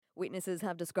Witnesses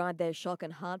have described their shock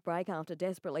and heartbreak after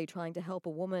desperately trying to help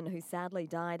a woman who sadly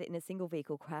died in a single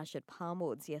vehicle crash at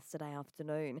Palmwoods yesterday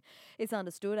afternoon. It's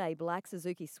understood a black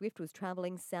Suzuki Swift was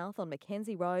travelling south on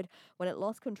Mackenzie Road when it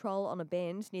lost control on a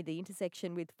bend near the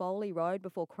intersection with Foley Road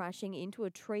before crashing into a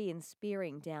tree and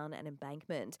spearing down an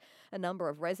embankment. A number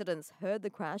of residents heard the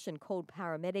crash and called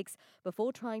paramedics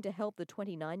before trying to help the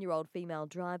 29-year-old female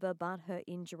driver, but her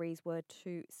injuries were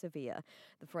too severe.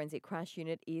 The forensic crash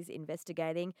unit is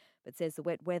investigating, but says the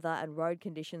wet weather and road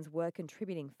conditions were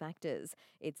contributing factors.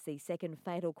 It's the second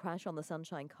fatal crash on the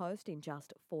Sunshine Coast in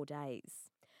just 4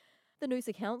 days. The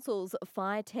Noosa Council's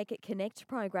Fire Tech Connect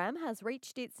program has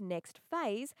reached its next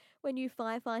phase when new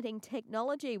firefighting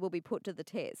technology will be put to the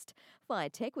test. Fire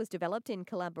Tech was developed in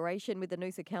collaboration with the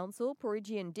Noosa Council,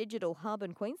 Peregian Digital Hub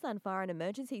and Queensland Fire and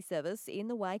Emergency Service in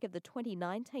the wake of the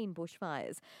 2019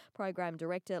 bushfires. Program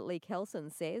Director Lee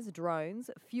Kelson says drones,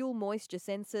 fuel moisture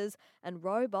sensors and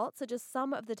robots are just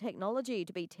some of the technology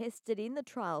to be tested in the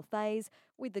trial phase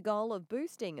with the goal of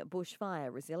boosting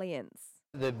bushfire resilience.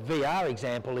 The VR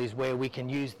example is where we can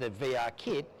use the VR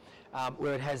kit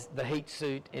where it has the heat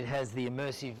suit, it has the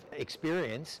immersive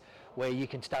experience where you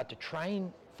can start to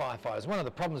train firefighters. One of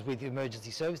the problems with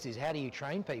emergency services is how do you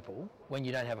train people when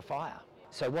you don't have a fire?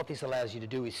 So what this allows you to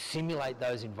do is simulate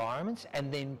those environments and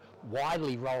then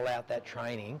widely roll out that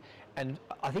training. And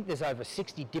I think there's over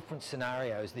 60 different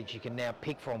scenarios that you can now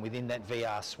pick from within that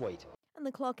VR suite. And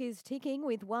the clock is ticking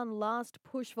with one last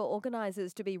push for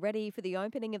organisers to be ready for the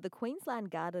opening of the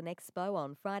Queensland Garden Expo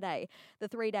on Friday. The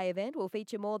 3-day event will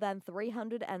feature more than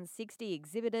 360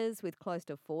 exhibitors with close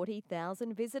to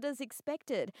 40,000 visitors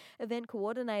expected. Event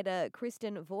coordinator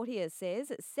Kristen Vortier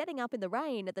says setting up in the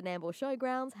rain at the Nambour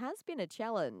Showgrounds has been a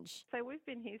challenge. So we've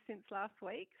been here since last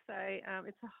week, so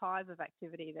it's a hive of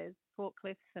activity. There's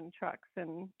forklifts and trucks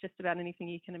and just about anything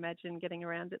you can imagine getting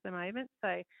around at the moment.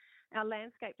 So our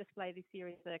landscape display this year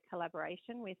is a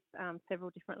collaboration with several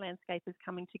different landscapers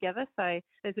coming together. So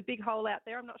there's a big hole out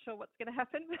there. I'm not sure what's going to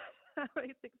happen, but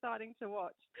it's exciting to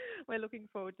watch. We're looking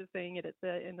forward to seeing it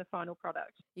in the final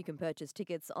product. You can purchase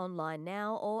tickets online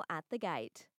now or at the gate.